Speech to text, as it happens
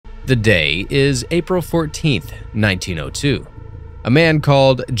The day is April 14th, 1902. A man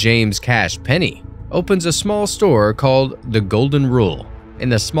called James Cash Penny opens a small store called the Golden Rule in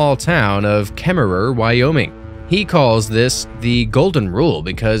the small town of Kemmerer, Wyoming. He calls this the Golden Rule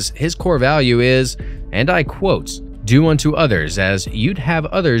because his core value is, and I quote, "Do unto others as you'd have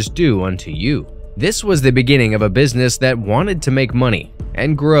others do unto you." This was the beginning of a business that wanted to make money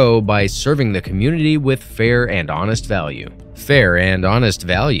and grow by serving the community with fair and honest value. Fair and honest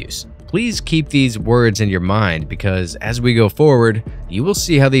values. Please keep these words in your mind because as we go forward, you will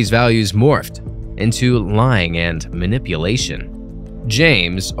see how these values morphed into lying and manipulation.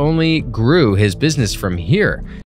 James only grew his business from here.